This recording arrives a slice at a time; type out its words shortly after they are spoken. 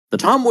The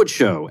Tom Woods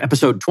Show,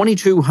 episode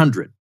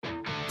 2200.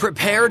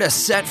 Prepare to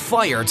set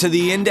fire to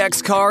the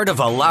index card of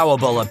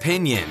allowable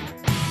opinion.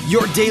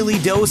 Your daily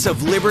dose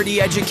of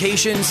liberty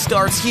education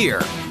starts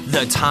here.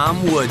 The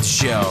Tom Woods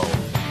Show.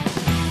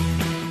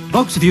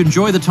 Folks, if you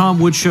enjoy The Tom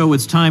Woods Show,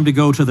 it's time to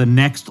go to the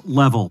next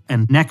level.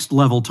 And next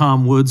level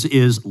Tom Woods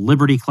is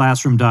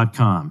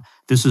libertyclassroom.com.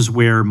 This is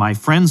where my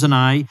friends and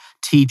I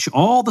teach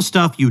all the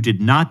stuff you did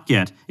not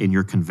get in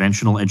your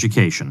conventional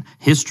education.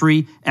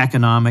 History,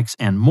 economics,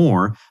 and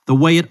more, the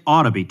way it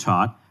ought to be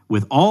taught,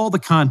 with all the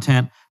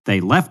content they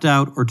left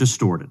out or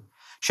distorted.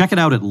 Check it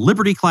out at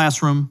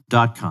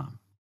libertyclassroom.com.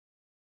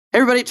 Hey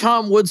everybody,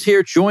 Tom Woods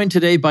here, joined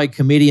today by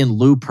comedian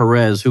Lou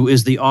Perez, who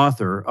is the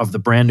author of the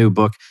brand new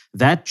book,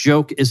 That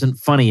Joke Isn't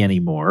Funny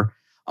Anymore,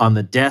 on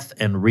the death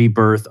and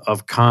rebirth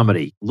of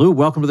comedy. Lou,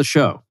 welcome to the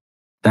show.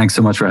 Thanks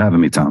so much for having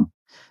me, Tom.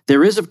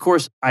 There is, of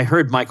course, I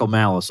heard Michael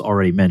Malice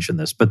already mention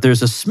this, but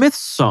there's a Smiths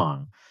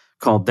song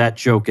called That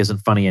Joke Isn't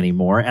Funny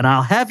Anymore. And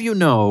I'll have you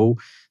know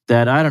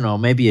that, I don't know,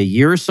 maybe a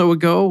year or so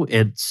ago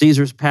at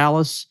Caesar's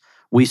Palace,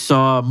 we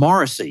saw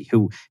Morrissey,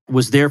 who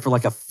was there for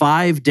like a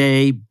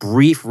 5-day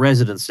brief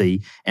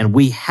residency, and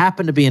we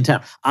happened to be in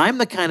town. I'm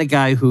the kind of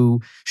guy who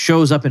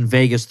shows up in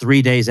Vegas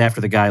 3 days after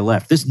the guy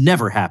left. This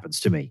never happens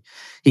to me.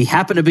 He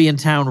happened to be in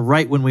town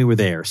right when we were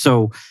there.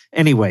 So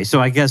anyway,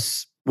 I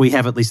guess we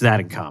have at least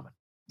that in common.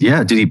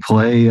 Yeah. Did he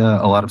play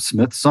a lot of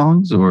Smith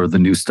songs or the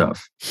new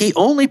stuff? He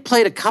only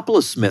played a couple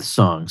of Smith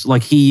songs.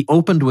 Like he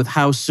opened with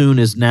How Soon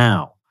Is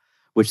Now,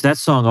 which that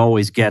song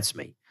always gets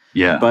me.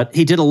 Yeah. But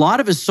he did a lot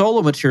of his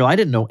solo material. I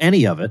didn't know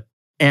any of it.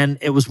 And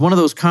it was one of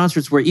those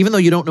concerts where even though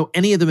you don't know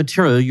any of the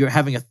material, you're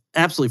having an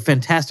absolutely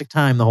fantastic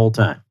time the whole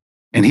time.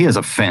 And he has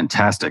a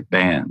fantastic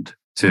band,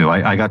 too.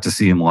 I got to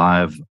see him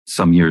live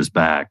some years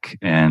back.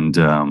 And,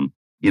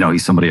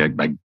 he's somebody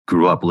I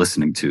grew up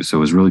listening to. So it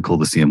was really cool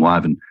to see him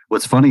live. And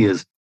what's funny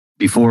is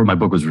before my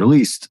book was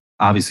released,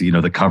 obviously,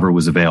 the cover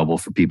was available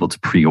for people to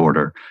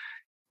pre-order.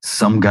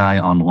 Some guy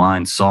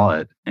online saw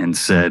it and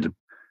said,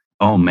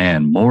 "Oh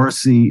man,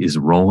 Morrissey is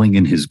rolling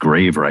in his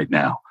grave right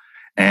now."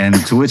 And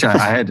to which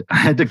I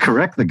had to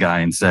correct the guy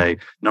and say,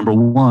 number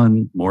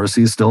one,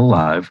 Morrissey is still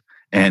alive.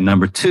 And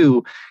number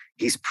two,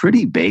 he's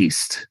pretty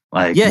based.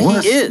 Like, yeah,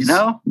 Morrissey, he is.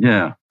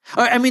 Yeah.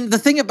 I mean, the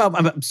thing about,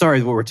 I'm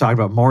sorry what we're talking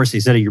about Morrissey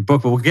said of your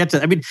book, but we'll get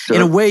to, Sure.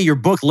 In a way, your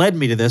book led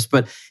me to this,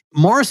 but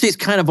Morrissey's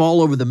kind of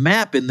all over the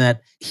map in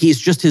that he's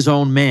just his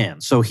own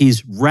man. So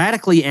he's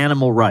radically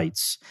animal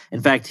rights. In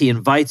fact, he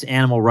invites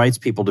animal rights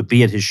people to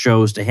be at his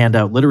shows to hand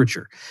out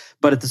literature.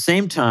 But at the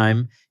same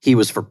time, he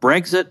was for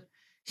Brexit.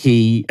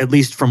 He, at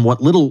least from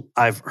what little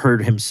I've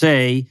heard him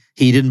say,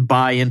 he didn't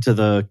buy into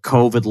the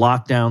COVID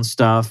lockdown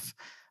stuff.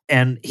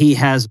 And he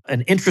has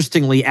an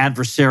interestingly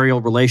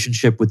adversarial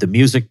relationship with the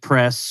music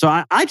press.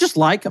 So I just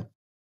like him.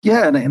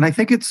 Yeah, and I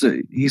think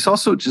he's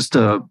also just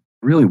a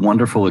really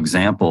wonderful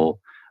example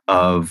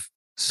of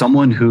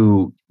someone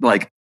who,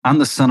 like, I'm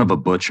the son of a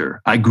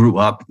butcher. I grew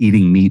up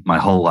eating meat my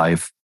whole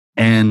life.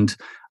 And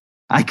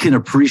I can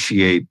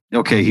appreciate,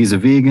 okay, he's a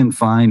vegan,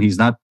 fine. He's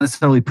not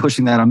necessarily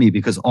pushing that on me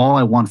because all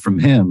I want from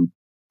him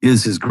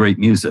is his great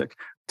music.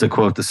 To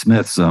quote the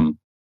Smiths,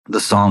 the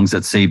songs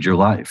that saved your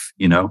life,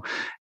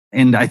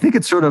 And I think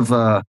it's sort of,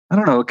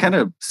 it kind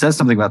of says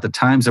something about the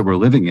times that we're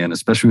living in,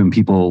 especially when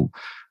people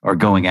are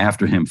going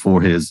after him for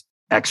his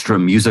extra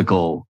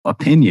musical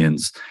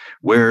opinions,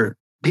 where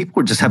people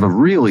would just have a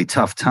really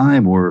tough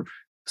time or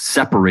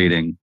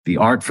separating the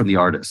art from the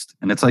artist.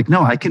 And it's like,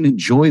 no, I can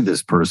enjoy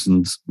this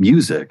person's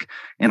music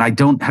and I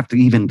don't have to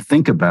even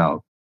think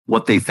about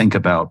what they think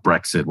about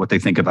Brexit, what they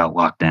think about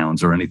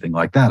lockdowns or anything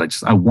like that.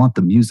 I want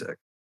the music.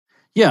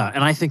 Yeah,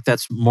 and I think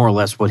that's more or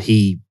less what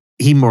he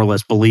more or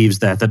less believes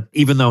that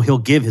even though he'll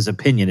give his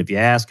opinion if you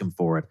ask him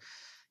for it,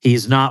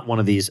 he's not one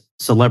of these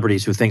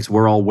celebrities who thinks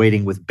we're all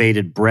waiting with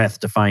bated breath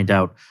to find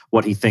out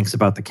what he thinks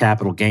about the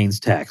capital gains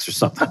tax or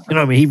something.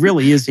 He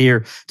really is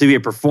here to be a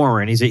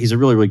performer, and he's a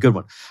really, really good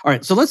one. All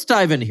right, so let's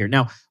dive in here.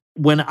 Now,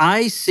 when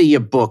I see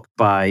a book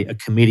by a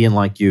comedian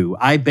like you,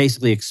 I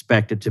basically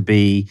expect it to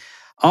be,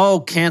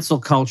 cancel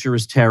culture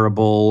is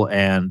terrible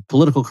and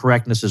political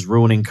correctness is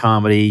ruining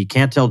comedy. You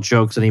can't tell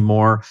jokes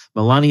anymore.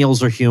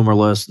 Millennials are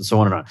humorless and so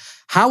on and on.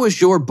 How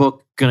is your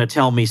book going to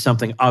tell me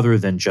something other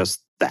than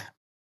just that?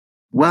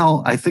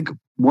 Well, I think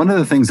one of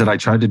the things that I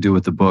tried to do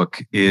with the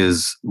book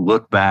is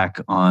look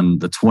back on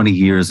the 20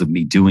 years of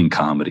me doing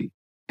comedy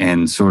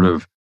and sort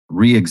of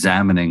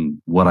re-examining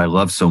what I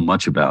love so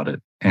much about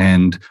it.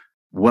 And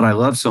what I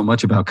love so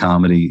much about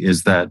comedy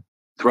is that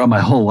throughout my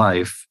whole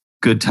life,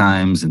 good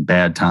times and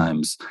bad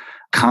times,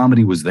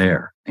 comedy was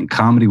there. And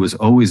comedy was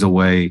always a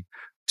way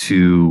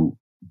to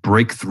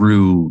break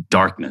through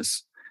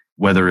darkness,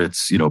 whether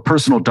it's,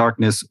 personal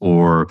darkness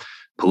or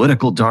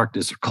political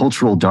darkness or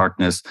cultural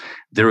darkness.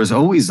 There was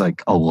always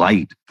like a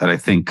light that I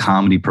think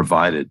comedy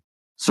provided.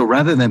 So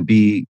rather than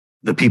be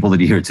the people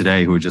that you hear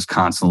today who are just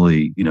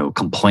constantly,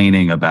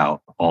 complaining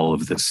about all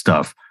of this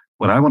stuff,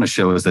 what I want to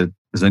show is that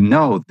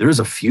no, there is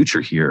a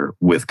future here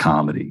with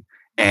comedy.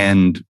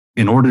 And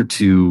in order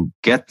to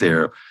get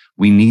there,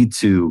 we need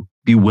to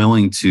be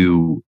willing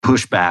to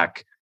push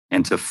back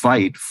and to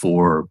fight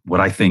for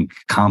what I think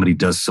comedy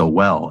does so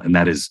well, and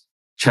that is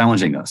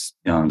challenging us,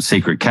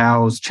 sacred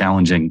cows,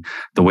 challenging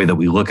the way that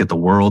we look at the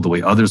world, the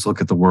way others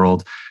look at the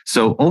world.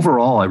 So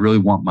overall, I really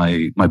want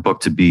my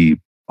book to be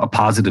a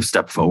positive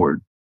step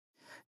forward.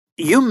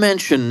 You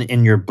mention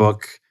in your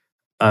book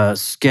a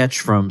sketch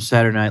from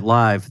Saturday Night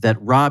Live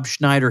that Rob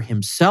Schneider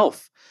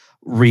himself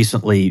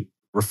recently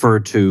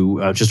referred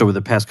to just over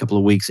the past couple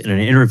of weeks in an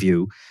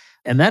interview.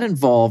 And that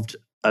involved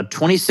a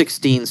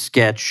 2016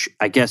 sketch,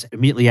 I guess,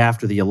 immediately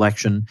after the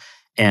election.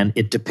 And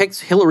it depicts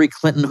Hillary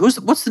Clinton.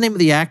 What's the name of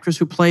the actress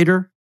who played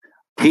her?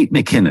 Kate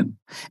McKinnon.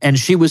 And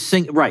she was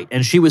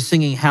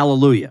singing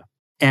Hallelujah.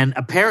 And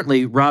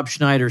apparently Rob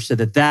Schneider said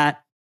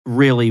that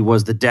really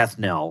was the death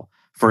knell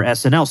for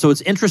SNL. So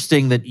it's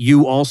interesting that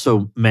you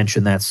also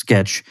mention that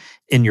sketch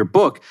in your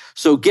book.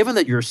 So given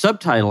that your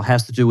subtitle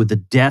has to do with the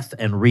death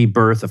and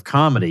rebirth of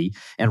comedy,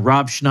 and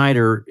Rob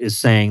Schneider is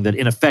saying that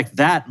in effect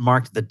that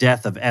marked the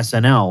death of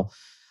SNL,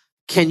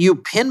 can you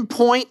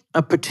pinpoint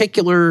a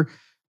particular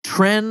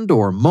trend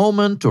or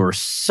moment or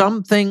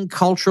something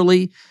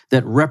culturally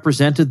that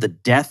represented the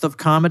death of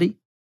comedy?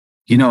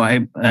 You know,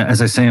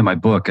 as I say in my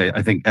book,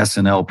 I think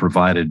SNL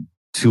provided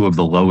two of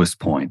the lowest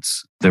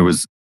points. There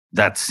was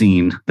that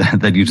scene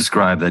that you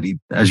described that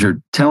as you're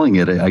telling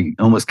it, I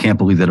almost can't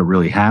believe that it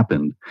really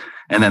happened.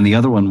 And then the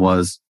other one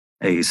was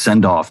a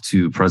send-off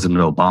to President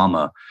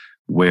Obama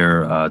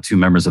where two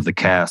members of the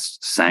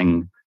cast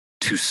sang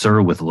 "To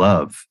Sir with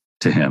Love"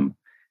 to him,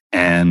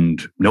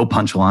 and no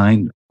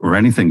punchline or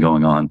anything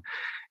going on.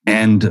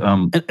 And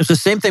it's the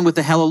same thing with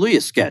the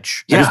Hallelujah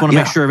sketch. Yeah, I just want to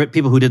make sure that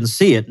people who didn't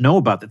see it know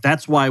about that.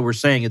 That's why we're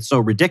saying it's so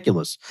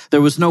ridiculous.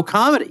 There was no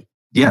comedy.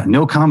 Yeah,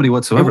 no comedy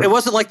whatsoever. It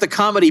wasn't like the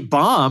comedy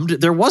bombed.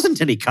 There wasn't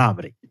any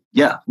comedy.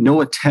 Yeah, no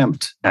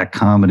attempt at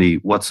comedy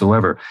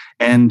whatsoever.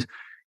 And,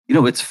 you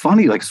know, it's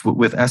funny, like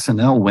with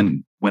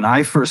SNL, when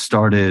I first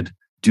started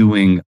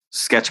doing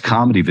sketch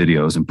comedy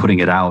videos and putting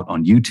it out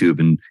on YouTube,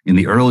 and in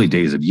the early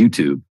days of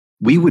YouTube,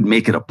 we would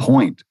make it a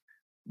point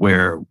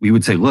where we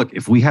would say, look,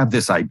 if we have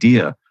this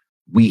idea,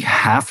 we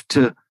have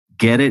to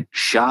get it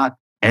shot,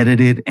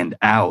 edited, and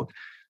out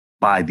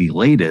by the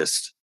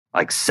latest,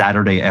 like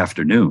Saturday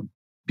afternoon,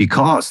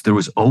 because there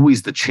was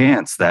always the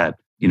chance that,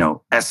 you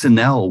know,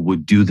 SNL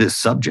would do this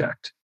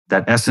subject,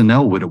 that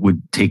SNL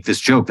would take this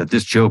joke, that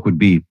this joke would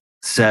be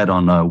said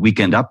on a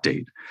Weekend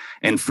Update.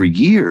 And for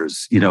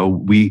years, you know,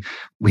 we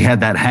had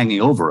that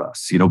hanging over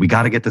us. You know, we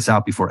got to get this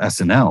out before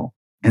SNL.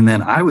 And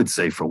then I would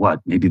say for what,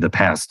 maybe the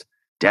past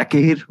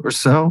decade or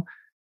so,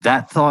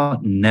 that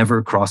thought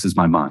never crosses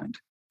my mind.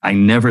 I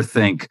never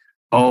think,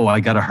 oh, I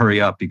got to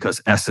hurry up because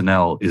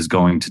SNL is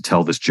going to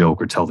tell this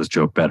joke or tell this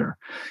joke better.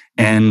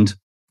 And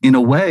in a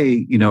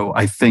way, you know,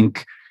 I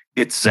think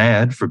it's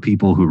sad for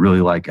people who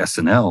really like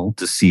SNL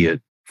to see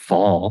it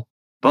fall.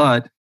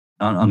 But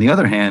on the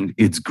other hand,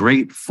 it's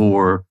great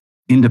for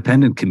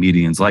independent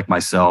comedians like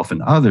myself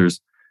and others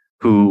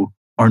who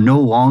are no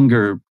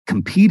longer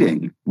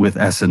competing with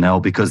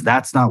SNL, because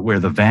that's not where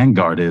the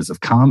vanguard is of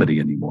comedy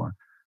anymore.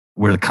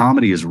 Where the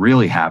comedy is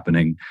really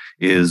happening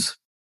is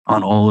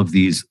on all of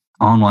these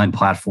online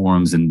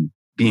platforms and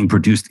being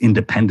produced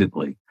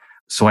independently.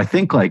 So I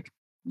think like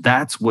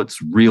that's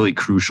what's really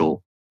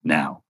crucial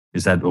now,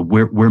 is that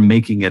we're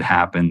making it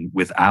happen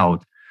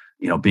without,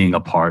 you know, being a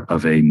part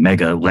of a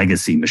mega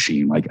legacy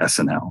machine like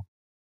SNL.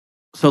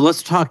 So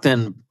let's talk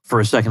then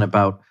for a second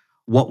about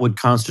what would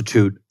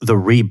constitute the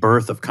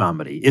rebirth of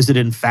comedy. Is it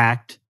in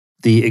fact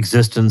the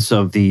existence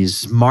of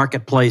these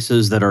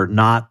marketplaces that are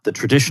not the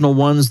traditional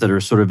ones, that are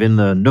sort of in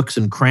the nooks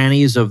and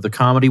crannies of the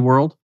comedy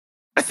world?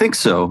 I think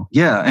so.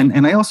 Yeah.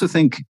 And I also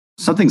think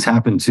something's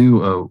happened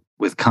too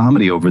with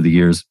comedy over the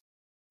years.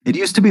 It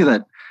used to be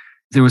that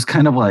there was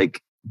kind of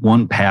like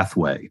one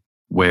pathway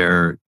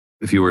where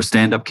if you were a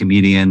stand-up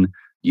comedian,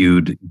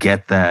 you'd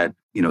get that,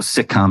 you know,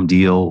 sitcom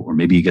deal, or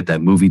maybe you get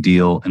that movie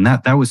deal. And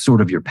that was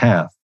sort of your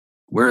path.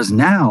 Whereas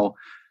now,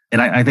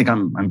 and I think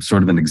I'm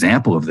sort of an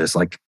example of this,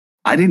 like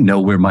I didn't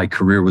know where my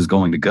career was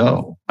going to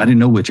go. I didn't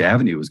know which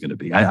avenue it was going to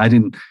be. I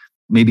didn't,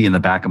 maybe in the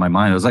back of my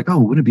mind, I was like, oh,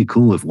 wouldn't it be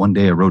cool if one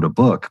day I wrote a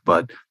book?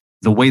 But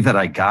the way that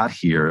I got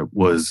here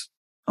was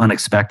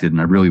unexpected. And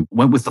I really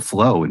went with the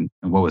flow and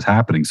what was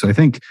happening. So I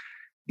think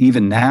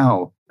even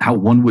now, how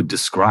one would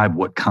describe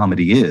what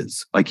comedy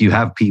is, like you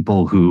have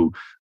people who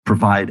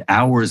provide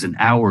hours and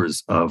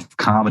hours of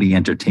comedy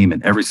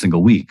entertainment every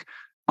single week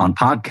on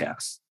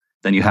podcasts.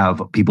 Then you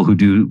have people who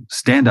do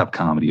stand-up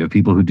comedy. You have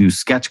people who do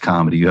sketch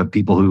comedy. You have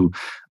people who,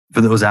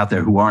 for those out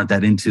there who aren't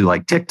that into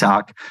like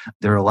TikTok,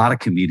 there are a lot of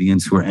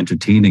comedians who are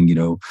entertaining, you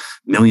know,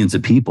 millions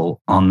of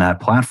people on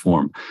that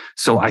platform.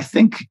 So I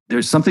think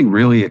there's something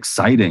really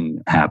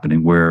exciting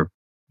happening where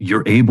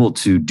you're able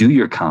to do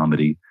your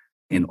comedy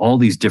in all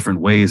these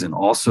different ways and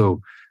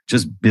also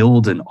just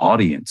build an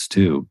audience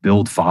too,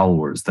 build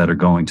followers that are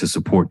going to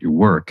support your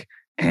work.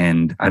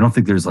 And I don't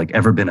think there's like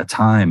ever been a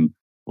time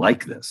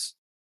like this.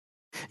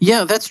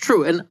 Yeah, that's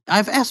true. And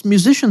I've asked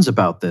musicians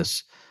about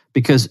this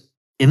because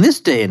in this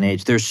day and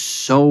age, there's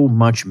so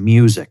much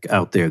music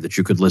out there that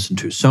you could listen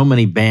to, so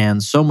many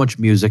bands, so much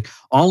music,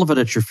 all of it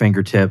at your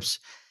fingertips.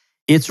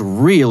 it's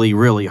really,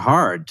 really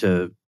hard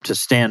to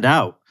stand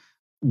out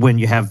when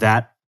you have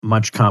that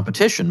much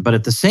competition. But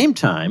at the same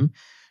time,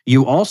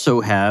 you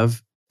also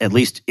have, at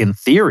least in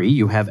theory,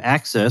 you have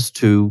access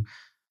to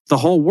the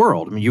whole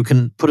world. I mean, you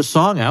can put a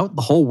song out,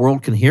 the whole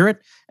world can hear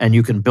it, and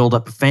you can build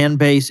up a fan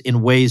base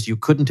in ways you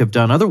couldn't have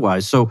done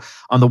otherwise. So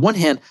on the one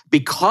hand,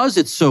 because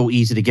it's so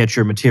easy to get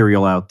your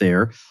material out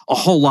there, a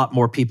whole lot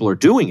more people are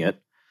doing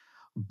it.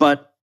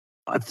 But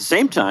at the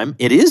same time,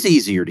 it is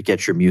easier to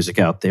get your music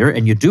out there,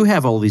 and you do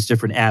have all these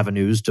different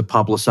avenues to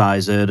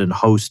publicize it and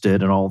host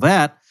it and all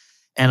that.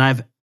 And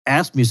I've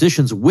asked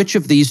musicians which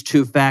of these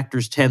two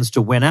factors tends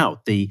to win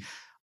out. The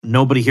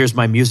nobody hears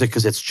my music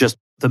because it's just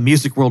the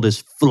music world is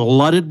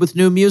flooded with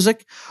new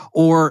music,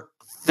 or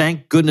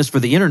thank goodness for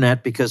the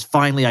internet because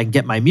finally I can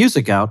get my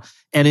music out.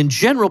 And in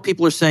general,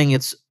 people are saying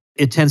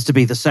it tends to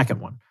be the second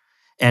one.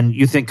 And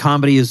you think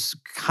comedy is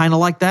kind of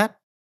like that?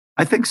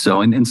 I think so.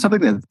 And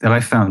something that I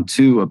found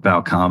too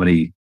about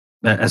comedy,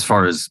 as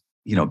far as,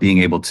 being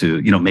able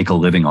to, make a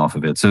living off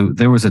of it. So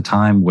there was a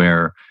time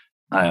where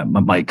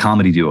my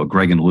comedy duo,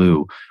 Greg and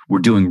Lou, were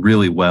doing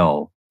really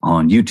well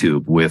on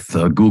YouTube with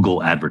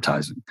Google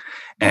advertising.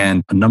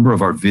 And a number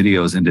of our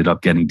videos ended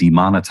up getting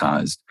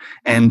demonetized.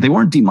 And they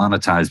weren't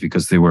demonetized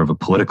because they were of a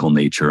political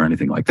nature or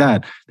anything like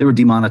that. They were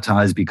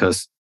demonetized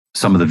because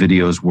some of the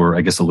videos were,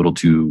 I guess, a little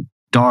too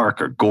dark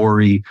or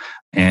gory,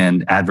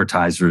 and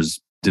advertisers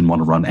didn't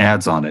want to run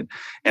ads on it.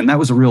 And that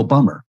was a real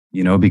bummer,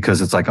 because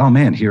it's like, oh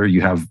man, here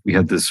we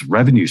had this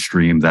revenue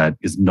stream that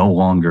is no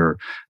longer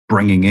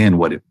bringing in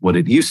what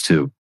it used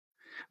to.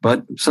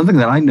 But something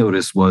that I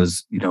noticed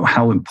was,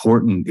 how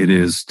important it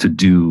is to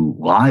do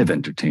live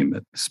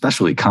entertainment,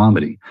 especially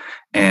comedy.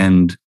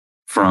 And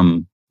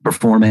from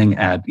performing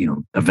at,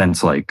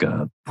 events like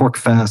Pork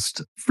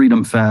Fest,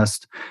 Freedom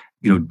Fest,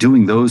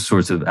 doing those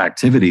sorts of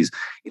activities,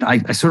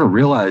 I sort of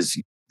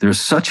realized there's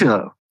such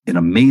an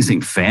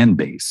amazing fan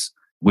base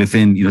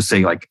within,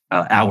 say like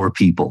our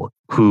people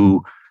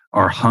who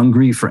are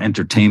hungry for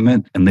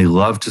entertainment and they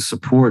love to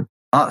support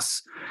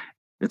us.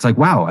 It's like,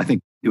 wow, I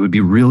think it would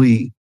be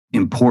really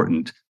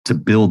important to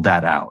build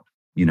that out,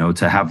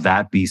 to have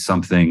that be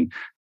something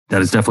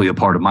that is definitely a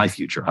part of my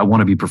future. I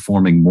want to be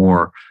performing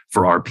more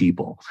for our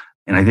people.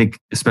 And I think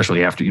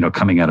especially after,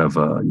 coming out of,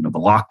 the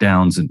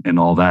lockdowns and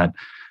all that,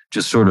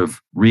 just sort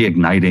of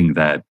reigniting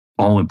that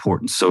all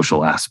important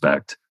social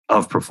aspect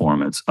of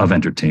performance, of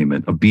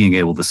entertainment, of being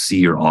able to see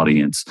your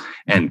audience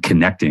and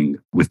connecting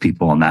with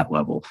people on that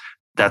level.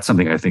 That's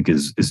something I think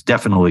is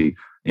definitely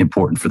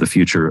important for the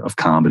future of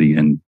comedy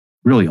and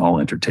really all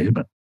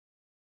entertainment.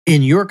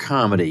 In your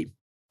comedy,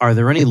 are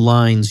there any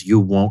lines you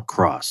won't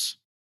cross?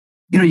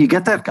 You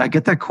get that. I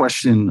get that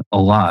question a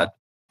lot.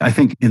 I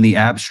think in the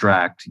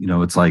abstract,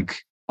 it's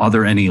like, are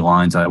there any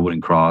lines I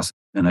wouldn't cross?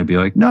 And I'd be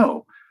like,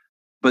 no.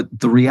 But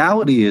the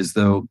reality is,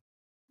 though,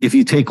 if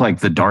you take like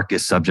the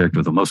darkest subject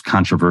or the most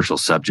controversial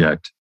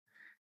subject,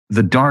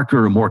 the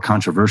darker or more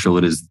controversial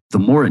it is, the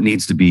more it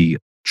needs to be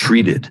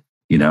treated,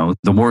 the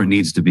more it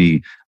needs to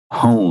be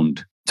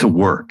honed to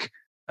work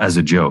as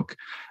a joke.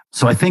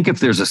 So I think if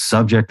there's a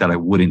subject that I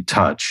wouldn't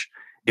touch,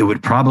 it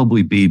would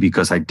probably be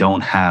because I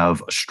don't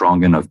have a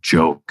strong enough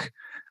joke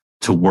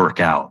to work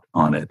out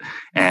on it.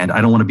 And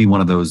I don't want to be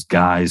one of those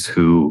guys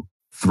who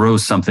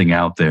throws something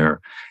out there,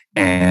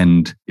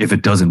 and if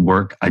it doesn't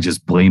work, I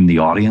just blame the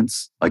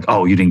audience. Like,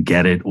 oh, you didn't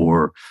get it,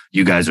 or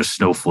you guys are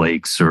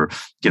snowflakes, or,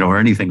 or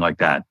anything like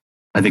that.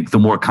 I think the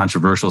more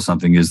controversial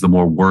something is, the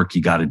more work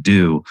you got to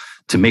do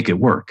to make it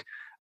work.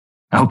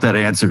 I hope that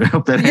answer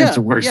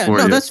works for you.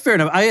 No, that's fair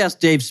enough. I asked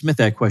Dave Smith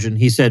that question.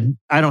 He said,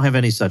 I don't have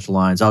any such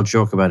lines. I'll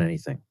joke about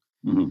anything.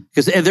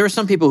 Because there are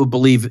some people who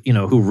believe,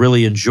 who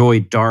really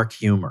enjoy dark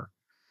humor.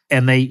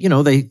 And they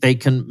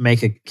can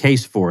make a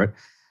case for it.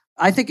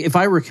 I think if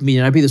I were a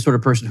comedian, I'd be the sort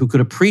of person who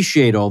could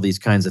appreciate all these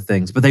kinds of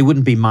things, but they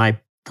wouldn't be my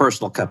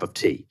personal cup of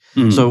tea.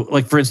 So,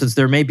 like, for instance,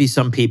 there may be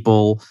some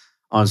people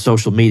on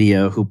social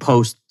media who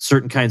post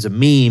certain kinds of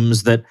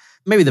memes that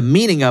maybe the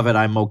meaning of it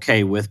I'm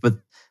okay with, but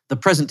the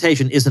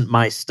presentation isn't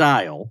my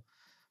style.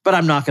 But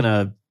I'm not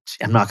gonna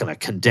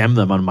condemn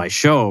them on my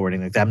show or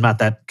anything like that. I'm not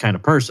that kind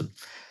of person.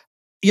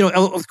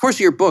 Of course,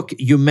 in your book,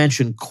 you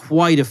mention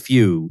quite a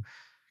few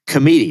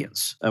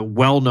comedians,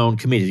 well-known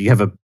comedians. You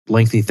have a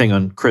lengthy thing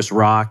on Chris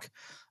Rock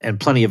and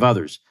plenty of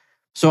others.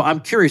 So I'm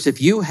curious, if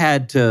you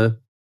had to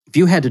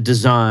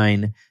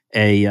design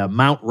a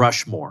Mount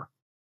Rushmore,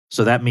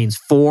 so that means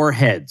 4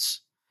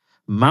 heads,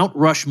 Mount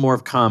Rushmore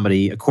of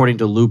comedy, according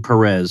to Lou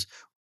Perez,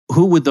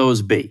 who would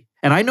those be?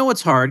 And I know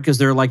it's hard because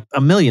there are like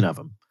a million of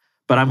them,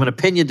 but I'm going to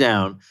pin you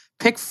down.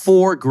 Pick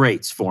 4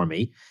 greats for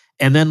me,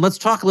 and then let's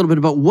talk a little bit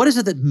about what is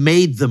it that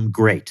made them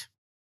great.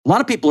 A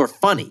lot of people are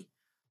funny.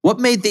 What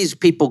made these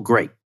people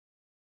great?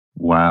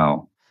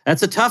 Wow.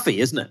 That's a toughie,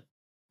 isn't it?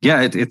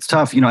 Yeah, it's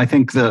tough. I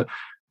think the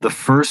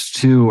first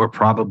 2 are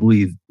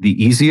probably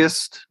the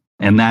easiest,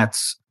 and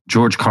that's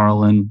George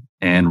Carlin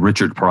and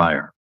Richard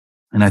Pryor.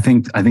 And I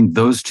think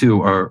those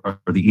 2 are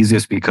the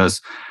easiest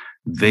because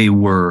they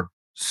were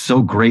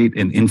so great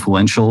and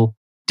influential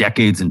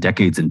decades and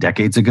decades and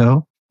decades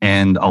ago.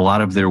 And a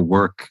lot of their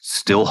work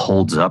still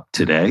holds up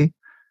today.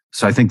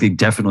 So I think they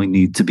definitely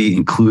need to be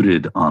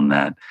included on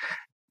that.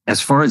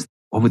 As far as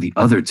what would the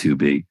other two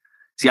be?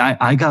 See,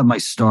 I got my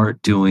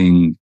start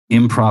doing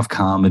improv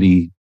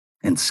comedy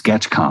and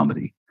sketch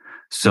comedy.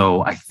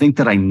 So I think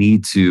that I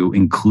need to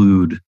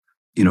include,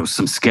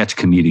 some sketch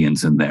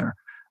comedians in there.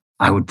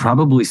 I would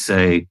probably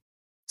say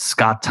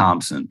Scott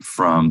Thompson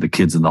from The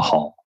Kids in the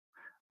Hall.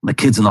 The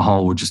Kids in the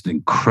Hall were just an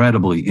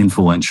incredibly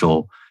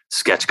influential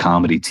sketch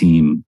comedy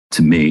team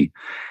to me.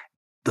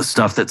 The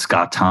stuff that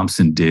Scott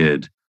Thompson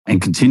did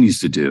and continues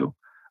to do,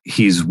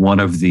 he's one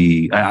of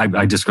the,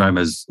 I describe him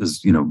as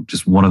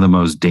just one of the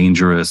most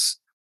dangerous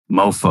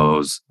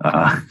mofos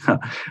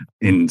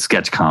in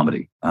sketch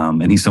comedy.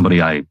 And he's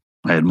somebody I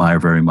admire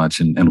very much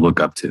and look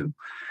up to.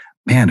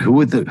 Man, who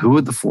would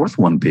the fourth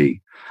one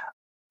be?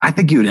 I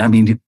think you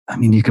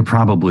could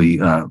probably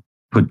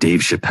put Dave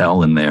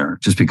Chappelle in there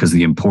just because of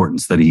the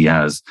importance that he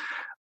has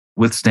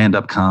with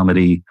stand-up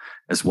comedy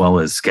as well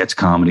as sketch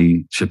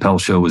comedy.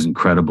 Chappelle's show was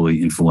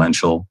incredibly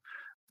influential.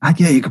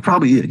 You could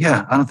probably,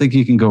 I don't think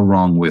you can go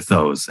wrong with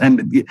those.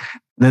 And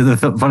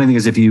the funny thing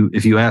is, if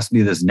you ask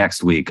me this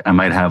next week, I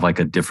might have like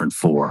a different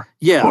four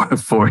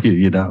for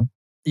you,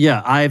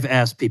 Yeah, I've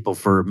asked people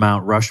for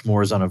Mount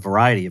Rushmores on a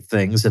variety of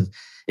things, and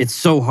it's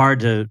so hard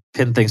to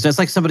pin things. It's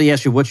like somebody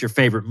asks you, what's your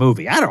favorite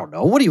movie? I don't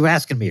know. What are you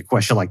asking me a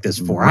question like this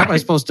for? Right. How am I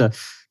supposed to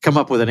come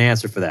up with an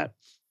answer for that?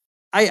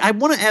 I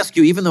want to ask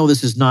you, even though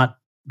this is not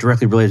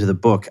directly related to the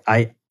book,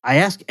 I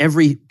ask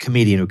every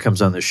comedian who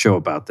comes on this show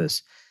about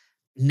this.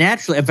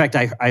 Naturally, in fact,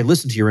 I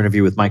listened to your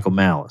interview with Michael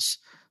Malice,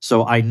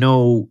 so I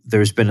know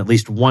there's been at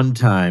least one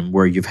time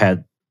where you've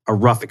had a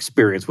rough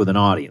experience with an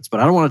audience, but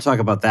I don't want to talk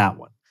about that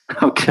one.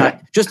 Okay.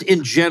 Just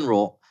in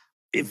general,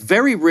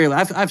 very rarely,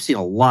 I've seen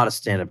a lot of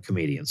stand-up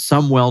comedians,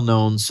 some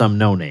well-known, some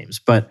no-names,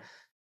 but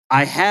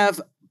I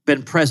have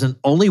been present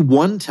only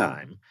one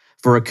time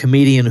for a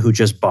comedian who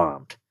just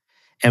bombed.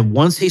 And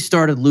once he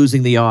started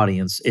losing the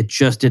audience, it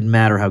just didn't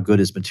matter how good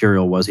his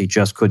material was. He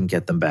just couldn't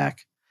get them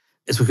back.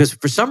 It's because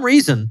for some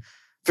reason,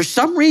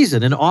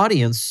 an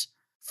audience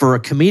for a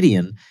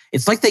comedian,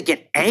 it's like they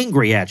get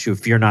angry at you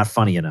if you're not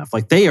funny enough.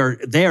 Like they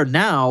are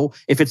now,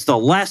 if it's the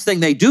last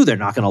thing they do, they're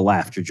not going to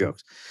laugh at your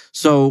jokes.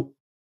 So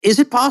is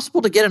it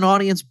possible to get an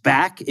audience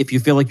back if you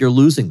feel like you're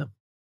losing them?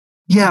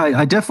 Yeah,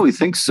 I definitely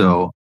think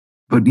so.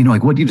 But,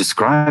 like what you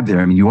described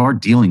there, you are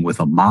dealing with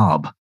a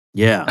mob.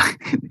 Yeah.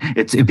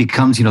 It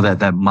becomes,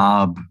 that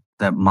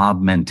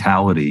mob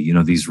mentality,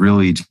 these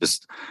really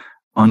just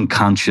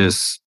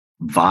unconscious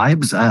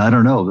vibes, I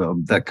don't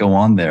know, that go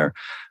on there.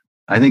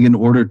 I think in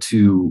order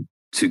to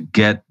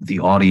get the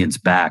audience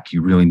back,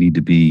 you really need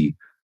to be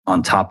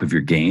on top of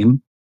your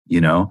game.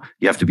 You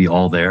have to be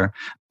all there.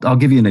 I'll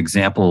give you an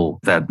example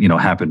that,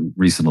 happened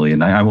recently,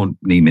 and I won't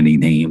name any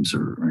names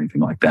or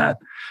anything like that.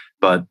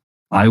 But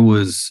I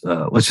was,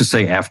 let's just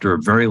say after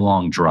a very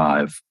long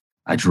drive,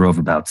 I drove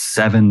about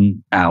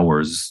 7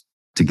 hours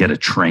to get a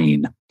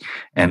train.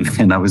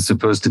 And I was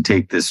supposed to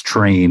take this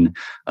train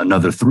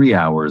another 3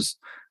 hours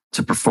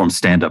to perform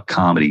stand-up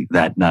comedy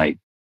that night.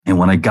 And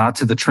when I got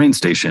to the train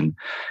station,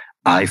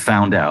 I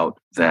found out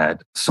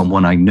that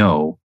someone I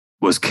know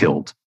was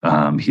killed.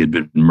 He had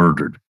been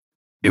murdered.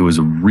 It was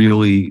a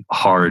really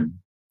hard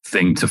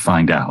thing to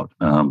find out.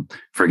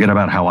 Forget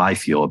about how I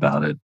feel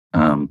about it.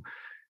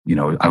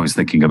 I was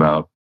thinking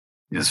about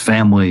his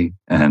family,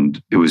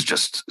 and it was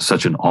just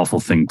such an awful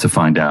thing to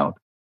find out.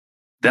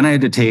 Then I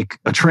had to take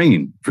a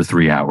train for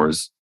 3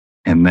 hours.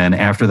 And then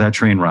after that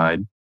train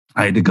ride,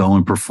 I had to go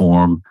and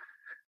perform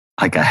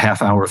like a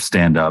half hour of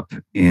stand-up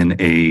in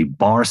a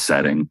bar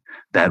setting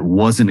that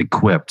wasn't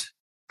equipped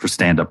for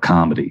stand-up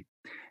comedy.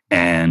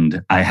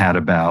 And I had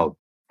about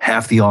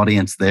half the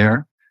audience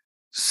there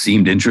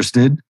seemed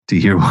interested to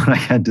hear what I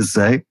had to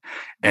say.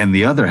 And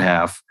the other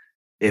half,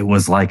 it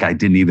was like I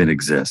didn't even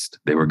exist.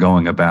 They were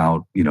going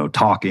about,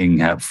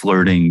 talking,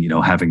 flirting,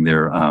 having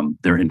their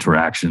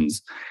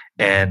interactions.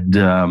 And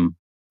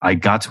I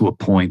got to a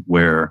point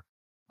where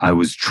I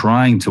was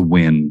trying to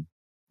win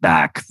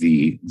back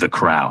the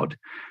crowd,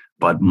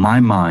 but my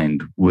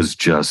mind was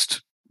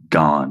just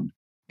gone.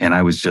 And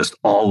I was just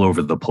all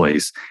over the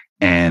place.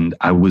 And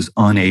I was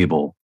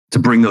unable to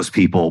bring those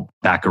people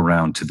back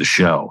around to the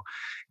show.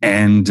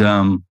 And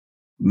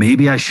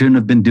maybe I shouldn't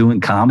have been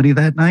doing comedy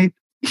that night.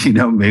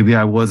 Maybe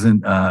I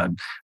wasn't,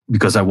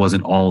 because I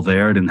wasn't all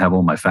there. I didn't have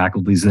all my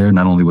faculties there.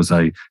 Not only was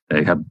I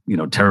had,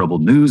 terrible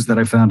news that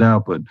I found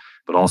out, but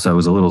also I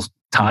was a little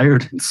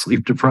tired and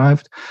sleep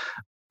deprived.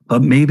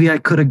 But maybe I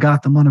could have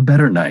got them on a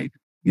better night.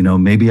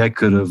 Maybe I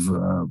could have,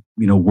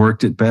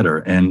 worked it better.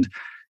 And,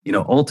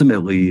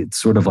 ultimately it's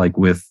sort of like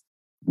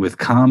with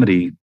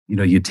comedy,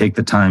 you take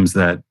the times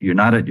that you're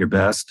not at your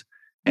best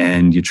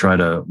and you try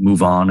to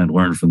move on and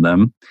learn from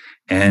them.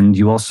 And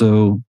you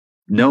also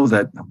know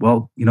that,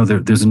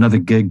 there's another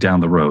gig down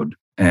the road,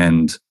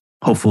 and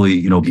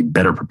hopefully, be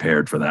better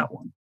prepared for that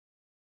one.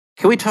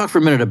 Can we talk for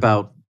a minute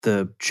about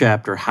the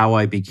chapter, How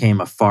I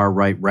Became a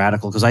Far-Right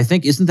Radical? Because I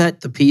think, isn't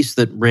that the piece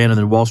that ran in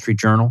the Wall Street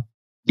Journal?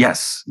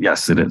 Yes,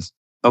 it is.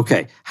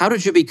 Okay. How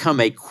did you become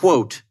a,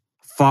 quote,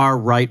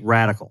 far-right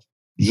radical?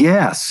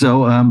 Yeah.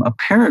 So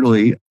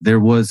apparently there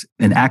was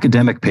an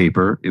academic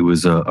paper. It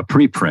was a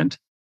preprint,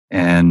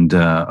 and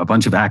a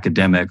bunch of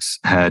academics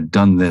had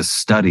done this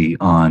study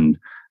on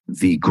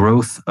the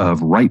growth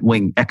of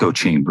right-wing echo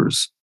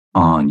chambers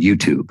on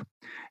YouTube.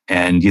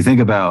 And you think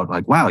about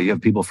like, wow, you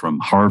have people from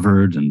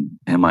Harvard and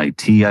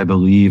MIT, I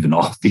believe, and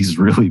all these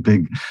really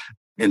big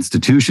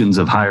institutions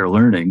of higher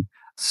learning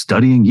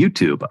studying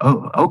YouTube.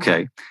 Oh,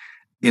 okay.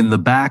 In the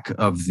back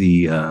of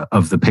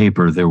the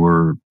paper, there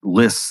were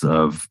lists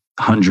of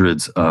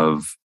hundreds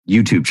of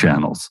YouTube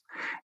channels.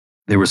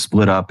 They were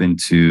split up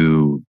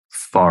into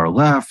far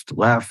left,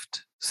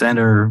 left,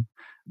 center,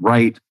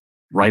 right,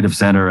 right of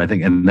center, I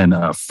think, and then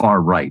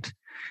far right.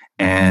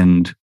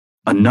 And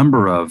a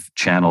number of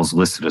channels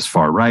listed as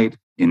far right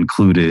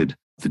included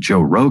the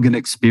Joe Rogan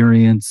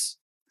Experience,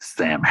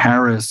 Sam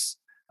Harris,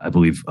 I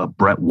believe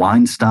Brett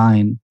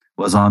Weinstein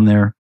was on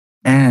there,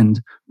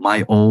 and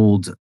my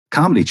old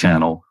comedy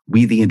channel,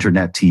 We the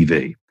Internet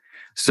TV.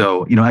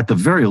 So, at the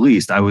very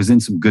least, I was in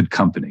some good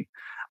company.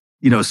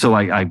 So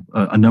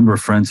a number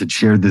of friends had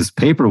shared this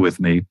paper with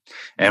me,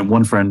 and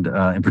one friend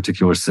in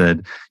particular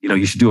said,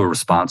 you should do a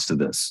response to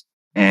this.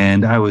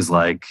 And I was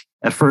like,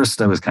 at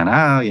first I was kind of,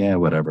 oh yeah,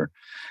 whatever.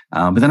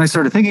 But then I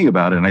started thinking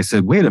about it, and I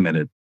said, wait a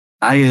minute,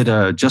 I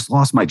had just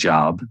lost my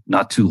job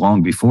not too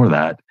long before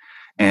that,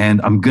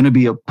 and I'm going to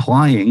be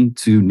applying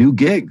to new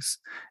gigs.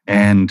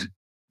 And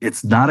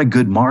it's not a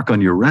good mark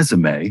on your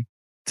resume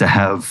to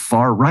have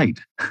far right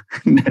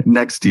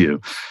next to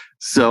you.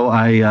 So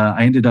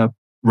I ended up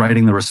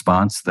writing the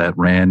response that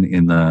ran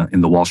in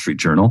the Wall Street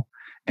Journal,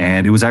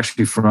 and it was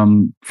actually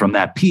from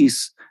that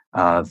piece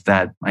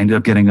that I ended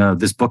up getting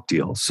this book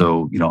deal.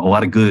 So a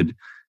lot of good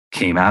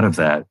came out of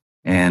that.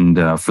 And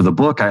for the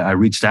book, I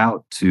reached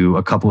out to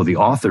a couple of the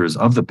authors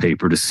of the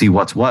paper to see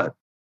what's what.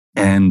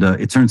 And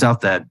it turns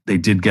out that they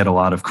did get a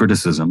lot of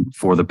criticism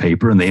for the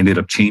paper, and they ended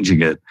up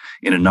changing it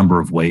in a number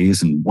of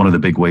ways. And one of the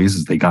big ways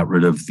is they got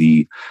rid of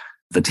the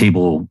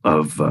table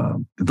of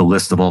the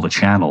list of all the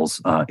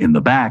channels in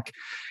the back.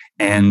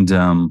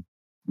 And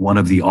one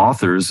of the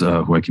authors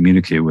who I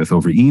communicate with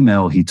over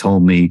email, he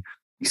told me,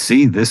 you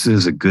see, this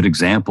is a good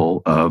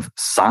example of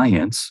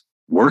science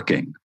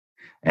working.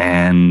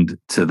 And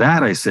to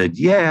that, I said,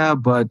 yeah,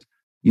 but,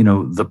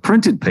 the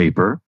printed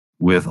paper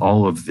with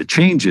all of the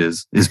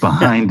changes is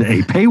behind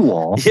a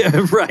paywall.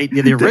 Yeah, right.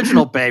 Yeah, the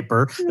original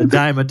paper, a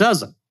dime a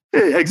dozen.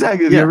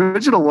 Exactly. The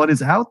original one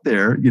is out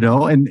there,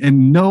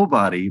 and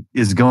nobody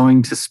is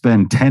going to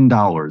spend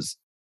 $10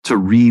 to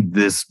read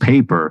this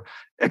paper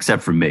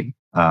except for me.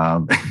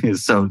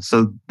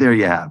 So there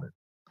you have it.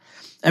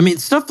 I mean,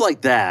 stuff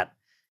like that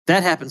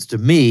happens to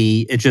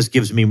me. It just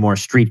gives me more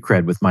street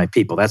cred with my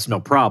people. That's no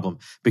problem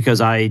because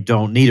I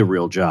don't need a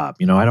real job.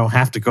 I don't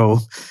have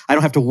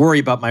to worry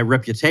about my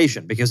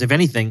reputation because if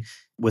anything,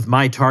 with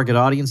my target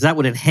audience, that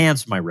would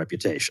enhance my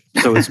reputation.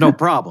 So it's no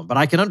problem. But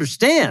I can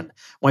understand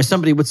why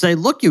somebody would say,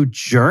 look, you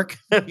jerk,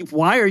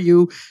 why are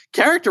you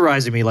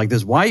characterizing me like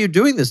this? Why are you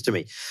doing this to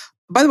me?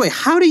 By the way,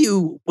 how do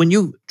you, when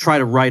you try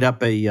to write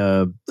up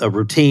a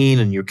routine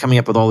and you're coming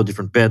up with all the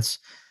different bits,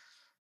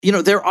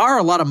 there are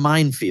a lot of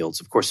minefields,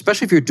 of course,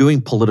 especially if you're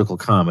doing political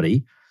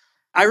comedy.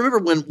 I remember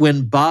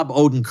when Bob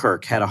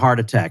Odenkirk had a heart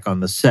attack on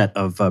the set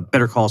of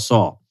Better Call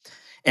Saul.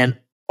 And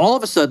all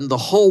of a sudden, the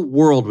whole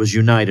world was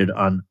united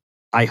on,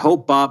 I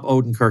hope Bob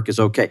Odenkirk is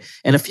okay.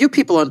 And a few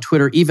people on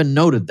Twitter even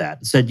noted that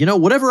and said,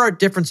 whatever our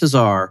differences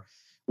are,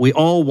 we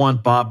all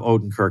want Bob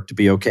Odenkirk to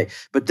be okay.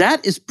 But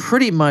that is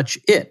pretty much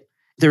it.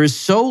 There is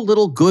so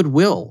little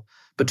goodwill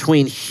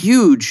between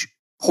huge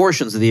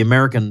portions of the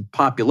American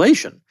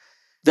population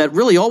that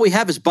really all we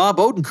have is Bob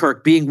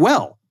Odenkirk being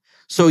well.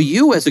 So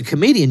you as a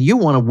comedian, you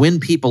want to win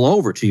people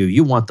over to you.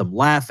 You want them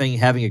laughing,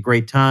 having a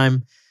great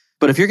time.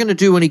 But if you're going to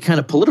do any kind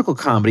of political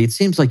comedy, it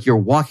seems like you're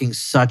walking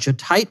such a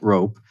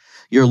tightrope.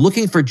 You're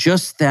looking for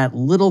just that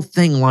little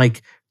thing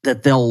like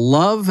that they'll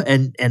love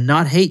and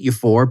not hate you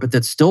for, but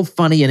that's still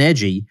funny and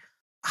edgy.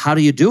 How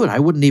do you do it? I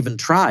wouldn't even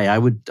try. I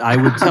would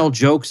tell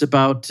jokes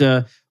about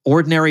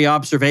ordinary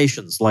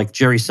observations like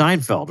Jerry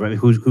Seinfeld, right,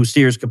 who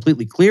steers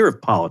completely clear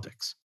of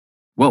politics.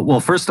 Well,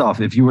 first off,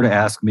 if you were to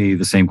ask me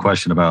the same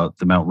question about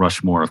the Mount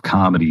Rushmore of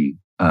comedy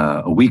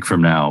a week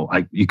from now,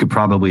 you could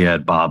probably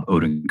add Bob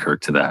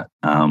Odenkirk to that.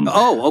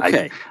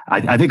 Okay.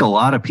 I think a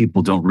lot of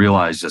people don't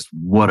realize just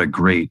what a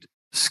great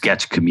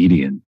sketch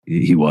comedian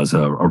he was,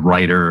 a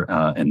writer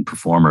and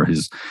performer.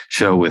 His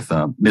show with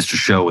Mr.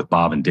 Show with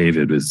Bob and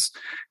David is,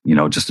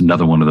 just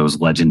another one of those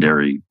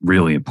legendary,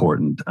 really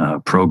important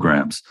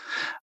programs.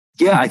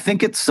 Yeah, I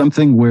think it's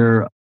something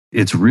where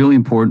it's really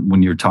important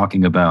when you're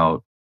talking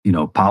about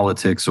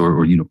politics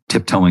or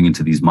tiptoeing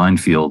into these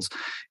minefields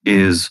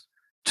is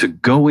to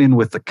go in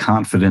with the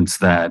confidence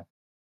that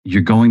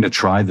you're going to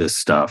try this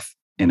stuff.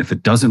 And if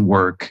it doesn't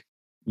work,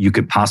 you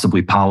could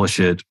possibly polish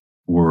it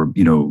or,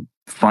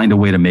 find a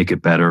way to make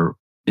it better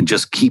and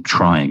just keep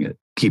trying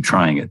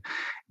it.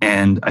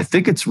 And I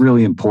think it's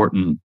really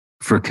important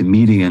for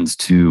comedians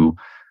to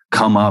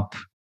come up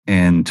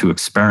and to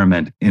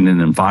experiment in an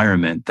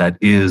environment that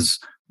is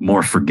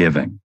more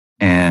forgiving.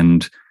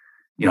 And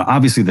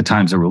obviously the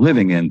times that we're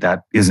living in,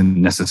 that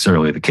isn't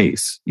necessarily the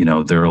case.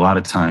 There are a lot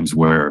of times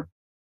where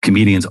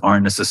comedians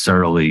aren't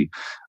necessarily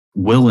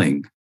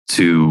willing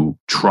to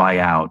try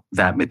out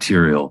that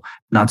material,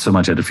 not so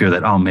much out of fear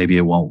that, maybe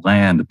it won't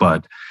land,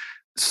 but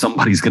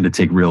somebody's going to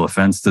take real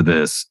offense to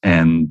this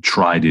and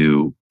try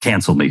to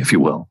cancel me, if you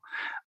will.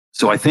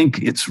 So I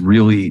think it's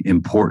really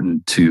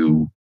important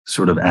to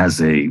sort of,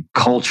 as a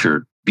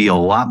culture, be a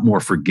lot more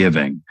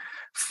forgiving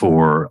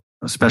for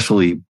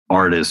especially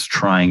artists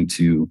trying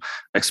to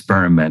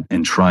experiment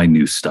and try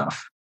new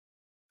stuff.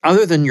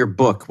 Other than your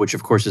book, which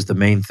of course is the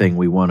main thing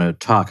we want to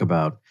talk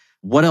about,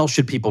 what else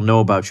should people know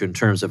about you in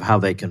terms of how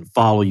they can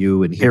follow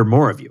you and hear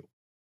more of you?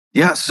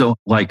 Yeah, so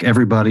like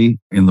everybody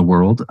in the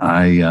world,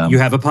 you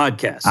have a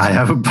podcast. I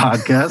have a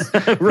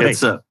podcast.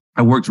 Right.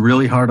 I worked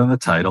really hard on the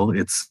title.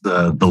 It's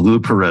the Lou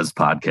Perez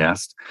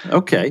podcast.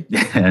 Okay.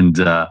 And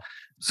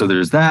so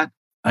there's that.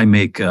 I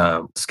make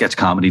sketch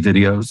comedy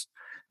videos.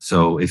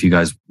 So if you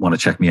guys want to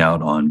check me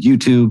out on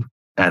YouTube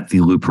at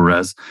the Lou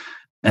Perez.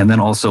 And then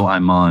also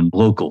I'm on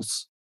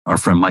Locals. Our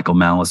friend Michael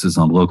Malice is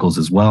on Locals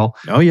as well.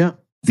 Oh, yeah.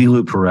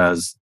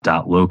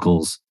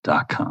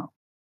 thelouperez.locals.com.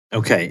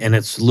 Okay. And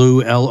it's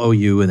Lou,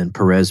 L-O-U, and then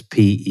Perez,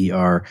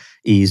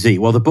 P-E-R-E-Z.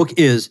 Well, the book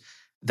is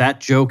That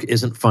Joke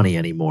Isn't Funny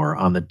Anymore,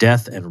 on the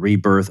death and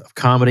rebirth of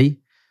comedy,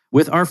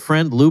 with our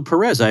friend Lou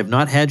Perez. I have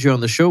not had you on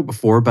the show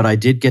before, but I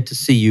did get to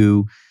see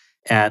you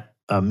at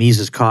a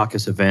Mises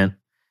Caucus event,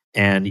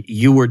 and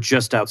you were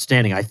just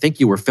outstanding. I think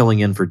you were filling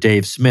in for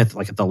Dave Smith.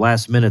 Like at the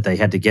last minute, they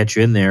had to get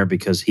you in there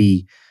because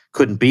he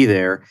couldn't be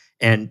there.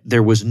 And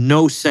there was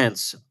no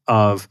sense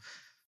of,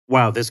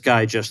 wow, this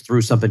guy just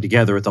threw something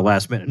together at the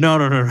last minute.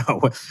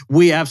 No.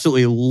 We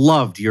absolutely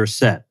loved your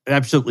set.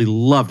 Absolutely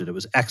loved it. It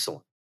was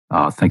excellent.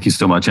 Thank you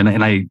so much.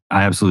 And I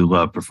absolutely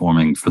love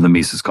performing for the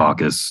Mises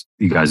Caucus.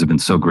 You guys have been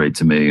so great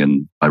to me,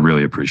 and I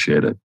really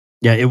appreciate it.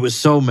 Yeah, it was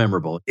so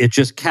memorable. It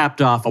just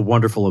capped off a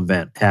wonderful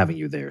event having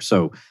you there.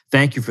 So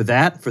thank you for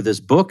that, for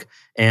this book,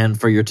 and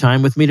for your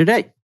time with me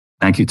today.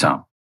 Thank you,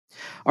 Tom.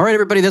 All right,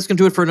 everybody, that's going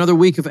to do it for another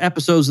week of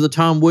episodes of The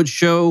Tom Woods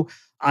Show.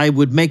 I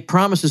would make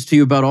promises to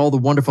you about all the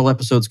wonderful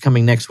episodes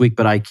coming next week,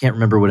 but I can't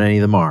remember what any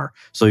of them are.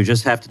 So you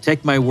just have to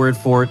take my word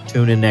for it.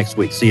 Tune in next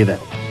week. See you then.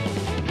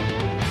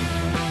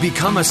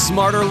 Become a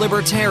smarter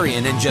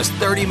libertarian in just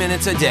 30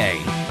 minutes a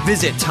day.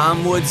 Visit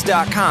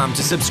TomWoods.com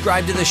to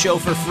subscribe to the show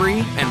for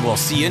free, and we'll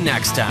see you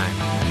next time.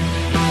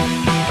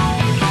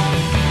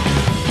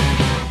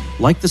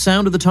 Like the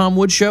sound of The Tom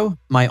Woods Show?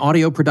 My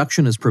audio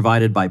production is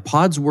provided by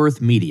Podsworth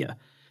Media.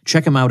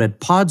 Check them out at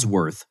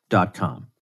podsworth.com.